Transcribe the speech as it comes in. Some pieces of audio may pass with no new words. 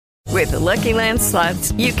With the Lucky Land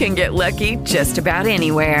Slots, you can get lucky just about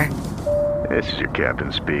anywhere. This is your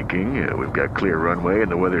captain speaking. We've got clear runway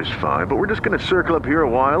and the weather's fine, but we're just going to circle up here a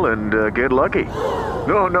while and get lucky.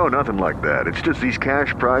 No, nothing like that. It's just these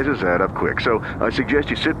cash prizes add up quick. So I suggest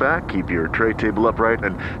you sit back, keep your tray table upright,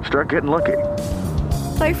 and start getting lucky.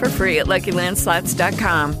 Play for free at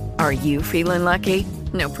LuckyLandSlots.com. Are you feeling lucky?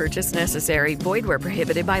 No purchase necessary. Void where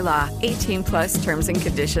prohibited by law. 18 plus terms and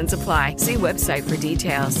conditions apply. See website for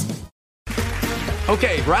details.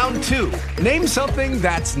 Okay, round two. Name something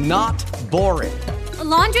that's not boring. A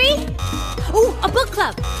laundry? Ooh, a book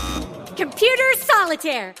club. Computer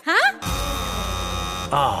solitaire, huh?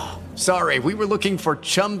 Ah, sorry, we were looking for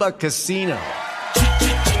Chumba Casino.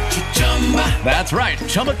 That's right,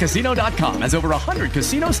 ChumbaCasino.com has over 100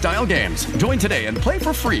 casino-style games. Join today and play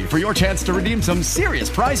for free for your chance to redeem some serious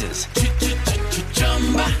prizes.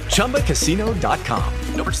 ChumbaCasino.com.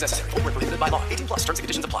 No purchase necessary. Void where prohibited by law. 18 plus terms and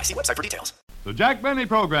conditions apply. See website for details. The Jack Benny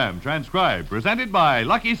Program, transcribed, presented by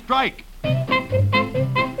Lucky Strike.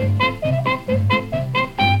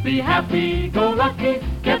 Be happy, go lucky,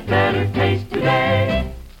 get better taste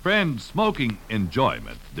today. Friends, smoking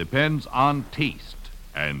enjoyment depends on taste,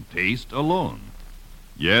 and taste alone.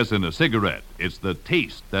 Yes, in a cigarette, it's the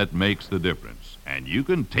taste that makes the difference, and you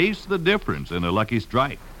can taste the difference in a Lucky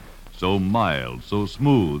Strike. So mild, so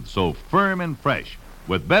smooth, so firm and fresh,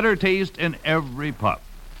 with better taste in every puff.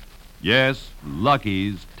 Yes,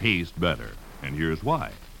 Lucky's taste better, and here's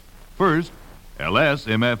why. First,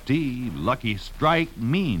 LSMFT, Lucky Strike,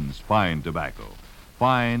 means fine tobacco.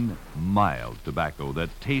 Fine, mild tobacco that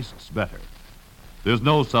tastes better. There's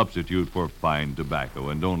no substitute for fine tobacco,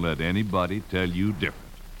 and don't let anybody tell you different.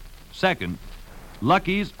 Second,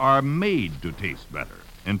 Lucky's are made to taste better.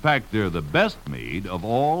 In fact, they're the best made of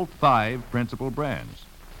all 5 principal brands.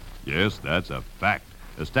 Yes, that's a fact,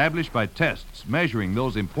 established by tests measuring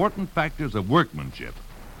those important factors of workmanship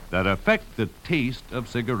that affect the taste of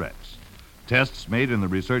cigarettes. Tests made in the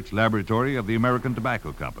research laboratory of the American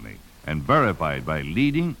Tobacco Company and verified by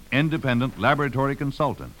leading independent laboratory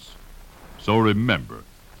consultants. So remember,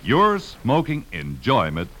 your smoking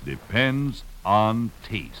enjoyment depends on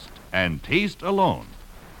taste, and taste alone.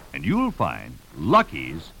 And you'll find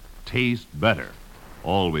Lucky's taste better.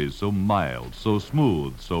 Always so mild, so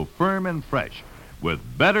smooth, so firm and fresh, with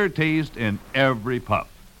better taste in every puff.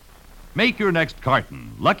 Make your next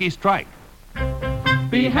carton Lucky Strike.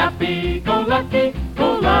 Be happy, go Lucky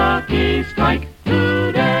Strike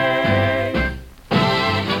today.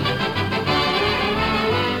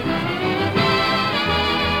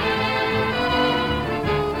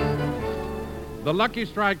 The Lucky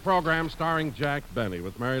Strike program starring Jack Benny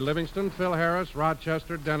with Mary Livingston, Phil Harris,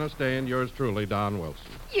 Rochester, Dennis Day, and yours truly, Don Wilson.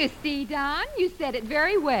 You see, Don, you said it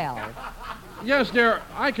very well. Yes, dear,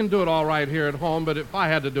 I can do it all right here at home, but if I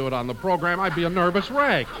had to do it on the program, I'd be a nervous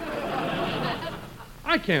wreck.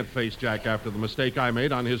 I can't face Jack after the mistake I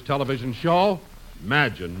made on his television show.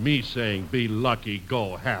 Imagine me saying, be lucky,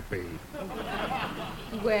 go happy.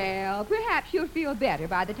 Well, perhaps you'll feel better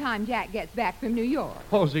by the time Jack gets back from New York.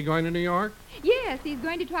 Oh, is he going to New York? Yes, he's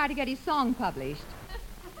going to try to get his song published.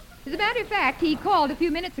 As a matter of fact, he called a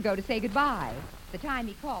few minutes ago to say goodbye. The time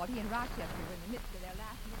he called, he and Rochester were in the midst of their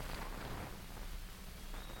last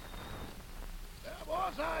minute.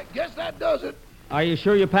 Boss, I guess that does it. Are you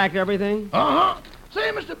sure you packed everything? Uh-huh.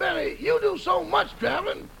 Say, Mr. Benny, you do so much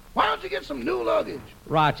traveling. Why don't you get some new luggage?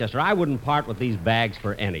 Rochester, I wouldn't part with these bags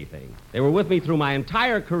for anything. They were with me through my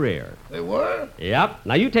entire career. They were? Yep.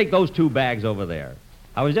 Now, you take those 2 bags over there.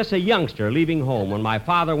 I was just a youngster leaving home when my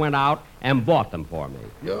father went out and bought them for me.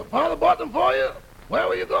 Your father bought them for you? Where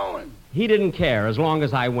were you going? He didn't care as long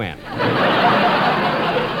as I went.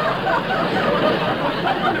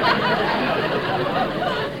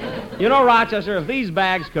 You know, Rochester, if these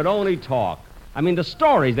bags could only talk, I mean, the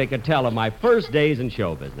stories they could tell of my first days in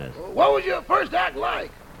show business. What was your first act like?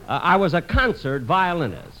 I was a concert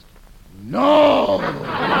violinist. No!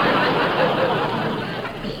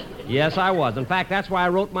 Yes, I was. In fact, that's why I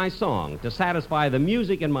wrote my song, to satisfy the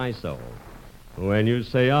music in my soul. When you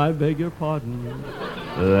say, I beg your pardon,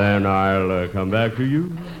 then I'll come back to you.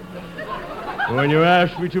 When you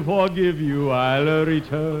ask me to forgive you, I'll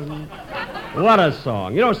return. What a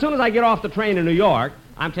song. You know, as soon as I get off the train in New York,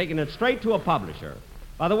 I'm taking it straight to a publisher.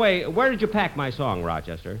 By the way, where did you pack my song,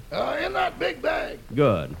 Rochester? In that big bag.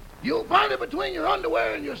 Good. You'll find it between your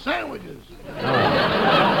underwear and your sandwiches. Oh.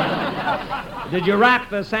 Did you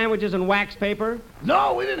wrap the sandwiches in wax paper?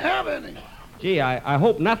 No, we didn't have any. Gee, I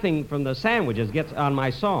hope nothing from the sandwiches gets on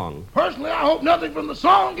my song. Personally, I hope nothing from the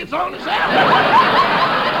song gets on the sandwich.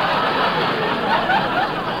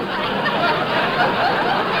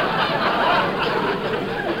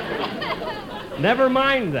 Never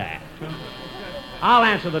mind that. I'll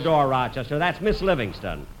answer the door, Rochester. That's Miss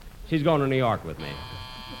Livingston. She's going to New York with me.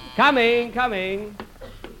 Coming.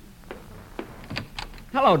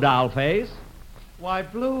 Hello, Dollface. Why,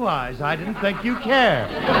 Blue Eyes, I didn't think you cared.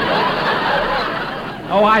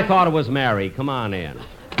 Oh, I thought it was Mary. Come on in.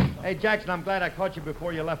 Hey, Jackson, I'm glad I caught you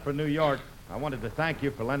before you left for New York. I wanted to thank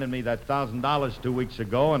you for lending me that $1,000 2 weeks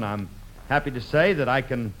ago, and I'm happy to say that I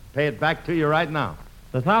can pay it back to you right now.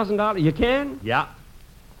 The $1,000? You can? Yeah.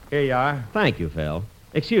 Here you are. Thank you, Phil.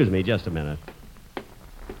 Excuse me just a minute.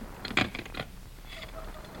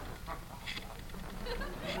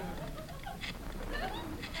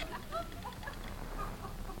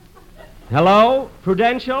 Hello?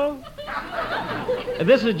 Prudential?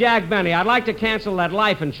 This is Jack Benny. I'd like to cancel that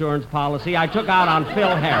life insurance policy I took out on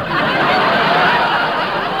Phil Harris.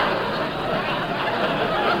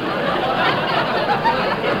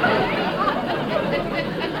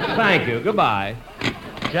 Thank you. Goodbye.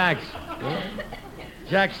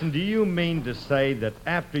 Jackson, do you mean to say that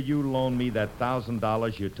after you loaned me that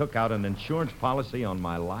 $1,000, you took out an insurance policy on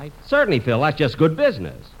my life? Certainly, Phil. That's just good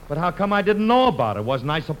business. But how come I didn't know about it? Wasn't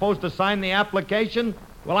I supposed to sign the application?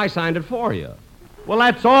 Well, I signed it for you. Well,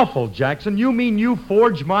 that's awful, Jackson. You mean you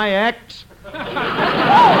forged my ex?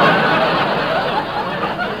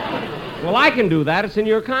 Well, I can do that. It's in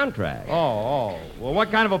your contract. Oh. Well,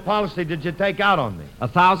 what kind of a policy did you take out on me?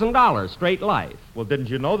 $1,000, straight life. Well, didn't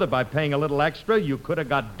you know that by paying a little extra, you could have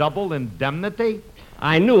got double indemnity?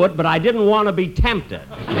 I knew it, but I didn't want to be tempted.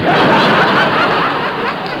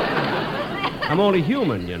 I'm only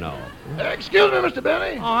human, you know. Excuse me, Mr.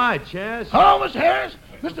 Benny. All right, Chess. Hello, Mr. Harris.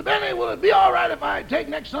 Mr. Benny, will it be all right if I take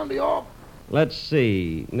next Sunday off? Let's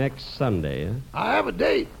see. Next Sunday, huh? I have a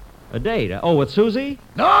date. A date? Oh, with Susie?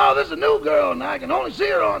 No, this is a new girl, and I can only see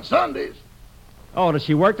her on Sundays. Oh, does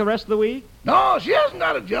she work the rest of the week? No, she hasn't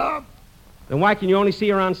got a job. Then why can you only see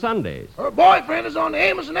her on Sundays? Her boyfriend is on the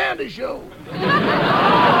Amos and Andy show.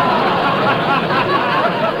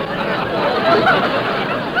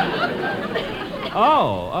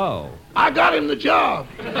 Oh. I got him the job.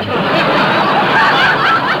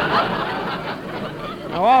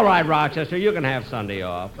 Oh, all right, Rochester, you can have Sunday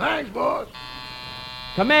off. Thanks, boss.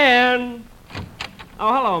 Come in.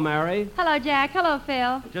 Oh, hello, Mary. Hello, Jack. Hello,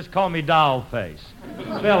 Phil. Just call me Dollface.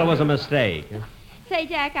 Phil, it was a mistake. Say,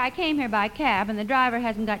 Jack, I came here by cab, and the driver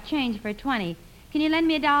hasn't got change for 20. Can you lend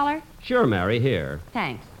me $1? Sure, Mary, here.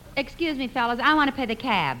 Thanks. Excuse me, fellas. I want to pay the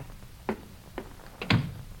cab.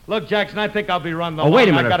 Look, Jackson, I think I'll be running the Oh, wait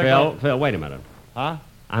a line. minute, Phil. Go. Phil, wait a minute. Huh?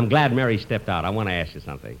 I'm glad Mary stepped out. I want to ask you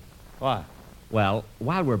something. What? Well,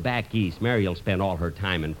 while we're back east, Mary will spend all her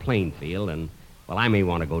time in Plainfield, and, well, I may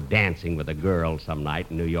want to go dancing with a girl some night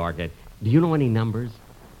in New York. Do you know any numbers?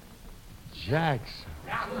 Jackson.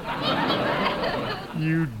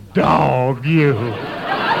 You dog, you.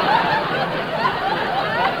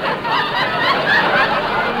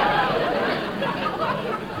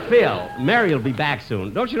 Phil, Mary will be back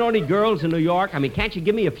soon. Don't you know any girls in New York? I mean, can't you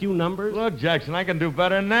give me a few numbers? Look, Jackson, I can do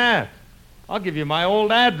better than that. I'll give you my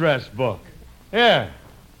old address book. Here.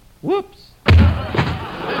 Whoops.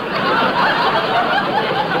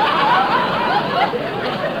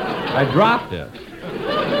 I dropped it.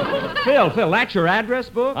 Phil, that's your address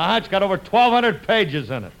book? It's got over 1,200 pages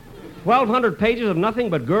in it. 1,200 pages of nothing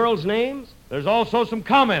but girls' names? There's also some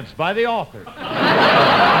comments by the author.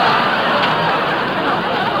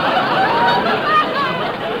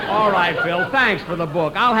 All right, Phil, thanks for the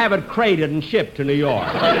book. I'll have it crated and shipped to New York.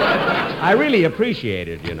 I really appreciate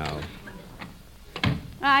it, you know.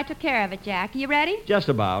 I took care of it, Jack. You ready? Just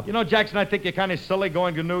about. You know, Jackson, I think you're kind of silly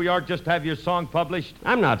going to New York just to have your song published.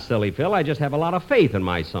 I'm not silly, Phil. I just have a lot of faith in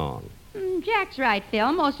my song. Jack's right,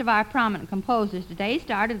 Phil. Most of our prominent composers today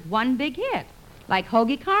started with one big hit, like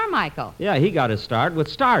Hoagie Carmichael. Yeah, he got his start with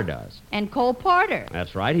Stardust. And Cole Porter.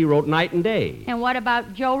 That's right. He wrote Night and Day. And what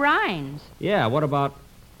about Joe Rhines? Yeah, what about...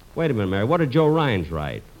 Wait a minute, Mary. What did Joe Rhines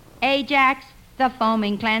write? Ajax, the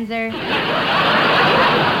foaming cleanser.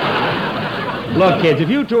 Look, kids, if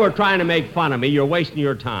you two are trying to make fun of me, you're wasting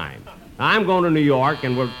your time. I'm going to New York,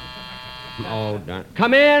 and we're... Oh, darn...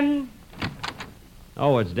 Come in!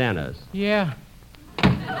 Oh, it's Dennis. Yeah.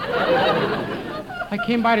 I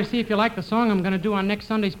came by to see if you like the song I'm going to do on next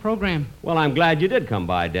Sunday's program. Well, I'm glad you did come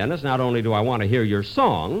by, Dennis. Not only do I want to hear your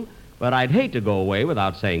song, but I'd hate to go away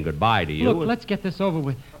without saying goodbye to you. Look, let's get this over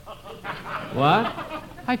with. What?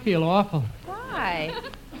 I feel awful. Why?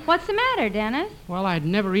 What's the matter, Dennis? Well, I'd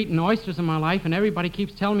never eaten oysters in my life, and everybody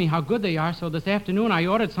keeps telling me how good they are, so this afternoon I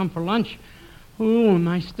ordered some for lunch. Ooh,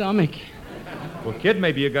 my stomach. Well, kid,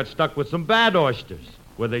 maybe you got stuck with some bad oysters.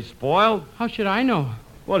 Were they spoiled? How should I know?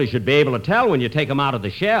 Well, you should be able to tell when you take them out of the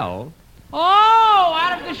shell. Oh,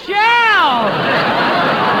 out of the shell!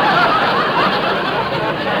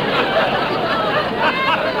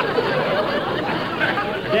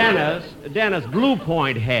 Dennis, Blue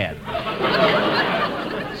Point Head.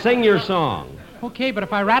 Sing your song. Okay, but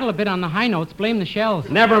if I rattle a bit on the high notes, blame the shells.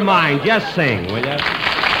 Never mind, just sing, will you?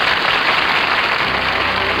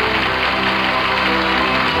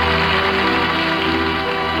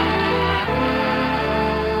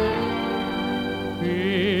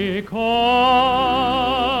 Because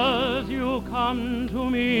you come to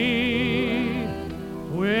me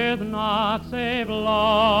with naught save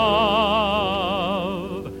love,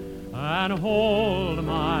 and hold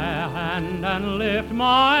my hand and lift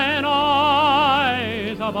mine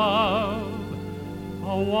eyes above.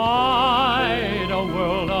 A wide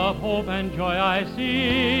world of hope and joy I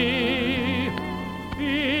see,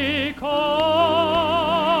 because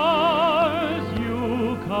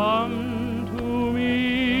you come to me.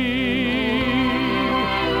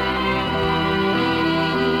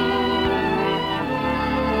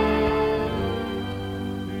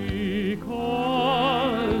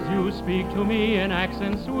 Because you speak to me in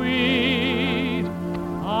accents sweet,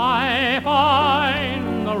 I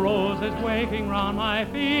find the roses waking round my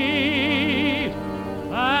feet,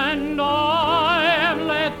 and I am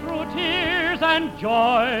led through tears and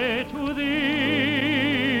joy to thee,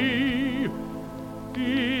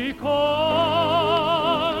 because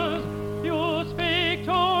you speak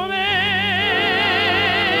to me.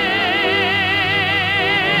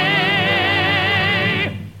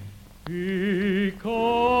 Because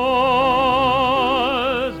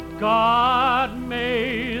God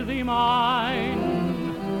made thee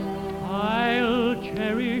mine, I'll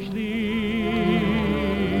cherish thee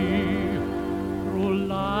through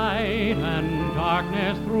light and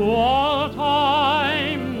darkness, through all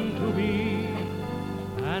time to be,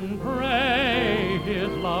 and pray His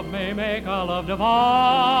love may make our love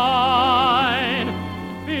divine,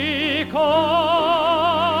 because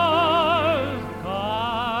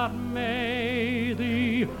God made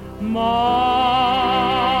thee mine.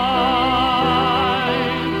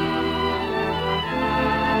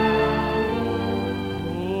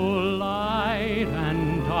 Through light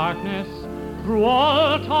and darkness, through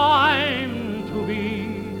all time to be,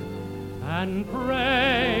 and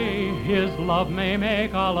pray His love may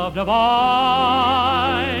make our love divine,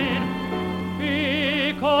 because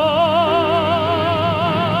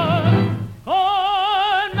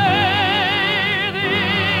God made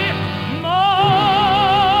thee mine.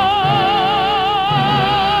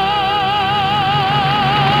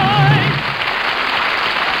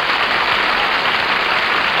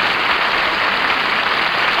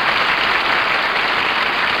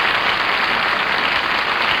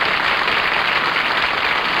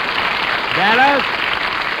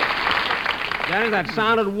 Dennis, that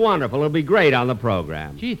sounded wonderful. It'll be great on the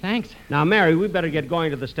program. Gee, thanks. Now, Mary, we better get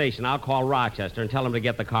going to the station. I'll call Rochester and tell him to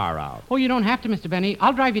get the car out. Oh, you don't have to, Mr. Benny.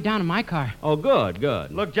 I'll drive you down in my car. Oh, good,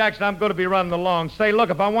 good. Look, Jackson, I'm going to be running along. Say, look,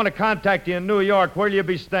 if I want to contact you in New York, where'll you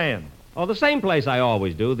be staying? Oh, the same place I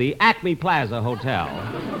always do, the Acme Plaza Hotel.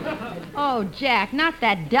 Oh, Jack, not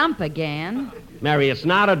that dump again. Mary, it's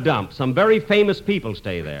not a dump. Some very famous people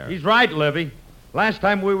stay there. He's right, Livy. Last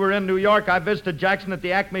time we were in New York, I visited Jackson at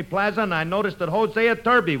the Acme Plaza, and I noticed that Hosea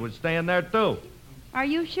Turby was staying there, too. Are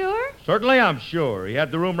you sure? Certainly I'm sure. He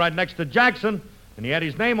had the room right next to Jackson, and he had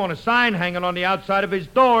his name on a sign hanging on the outside of his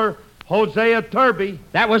door, Hosea Turby.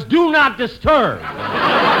 That was Do Not Disturb.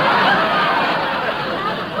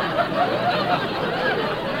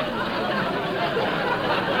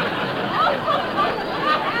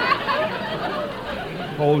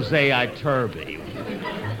 Hosea Turby.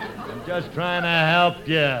 Just trying to help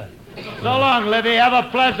you. So long, Livy. Have a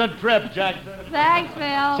pleasant trip, Jackson. Thanks,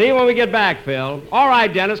 Phil. See you when we get back, Phil. All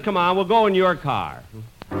right, Dennis, come on. We'll go in your car.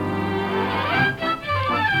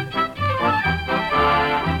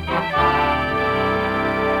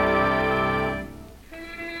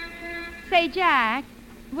 Say, Jack,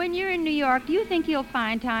 when you're in New York, do you think you'll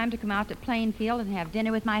find time to come out to Plainfield and have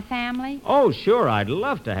dinner with my family? Oh, sure. I'd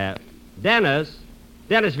love to have... Dennis,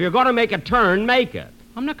 if you're going to make a turn, make it.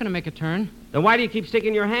 I'm not going to make a turn. Then why do you keep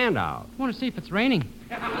sticking your hand out? I want to see if it's raining.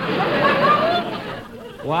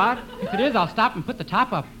 What? If it is, I'll stop and put the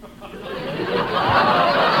top up.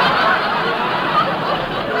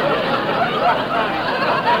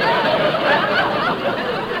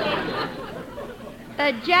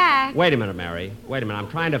 Jack. Wait a minute, Mary. Wait a minute. I'm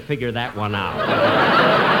trying to figure that one out.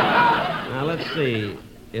 Now, let's see.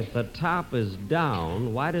 If the top is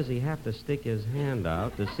down, why does he have to stick his hand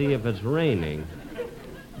out to see if it's raining?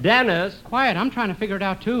 Dennis! Quiet. I'm trying to figure it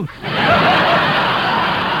out, too.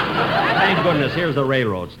 Thank goodness, here's the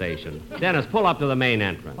railroad station. Dennis, pull up to the main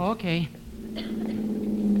entrance. Okay.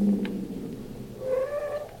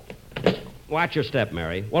 Watch your step,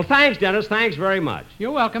 Mary. Well, thanks, Dennis. Thanks very much.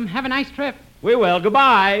 You're welcome. Have a nice trip. We will.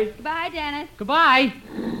 Goodbye. Goodbye, Dennis. Goodbye.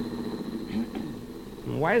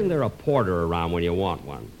 Why isn't there a porter around when you want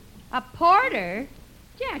one? A porter?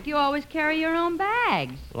 Jack, you always carry your own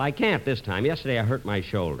bags. Well, I can't this time. Yesterday I hurt my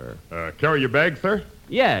shoulder. Carry your bag, sir?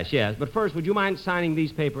 Yes. But first, would you mind signing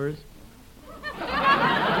these papers?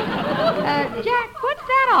 Jack, what's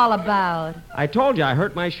that all about? I told you I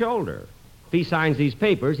hurt my shoulder. If he signs these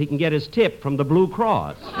papers, he can get his tip from the Blue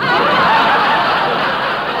Cross.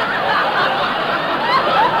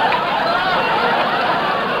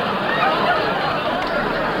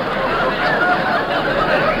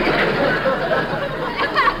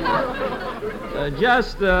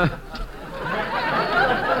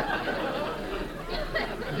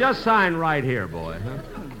 Just sign right here, boy. Huh?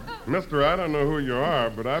 Mister, I don't know who you are,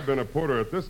 but I've been a porter at this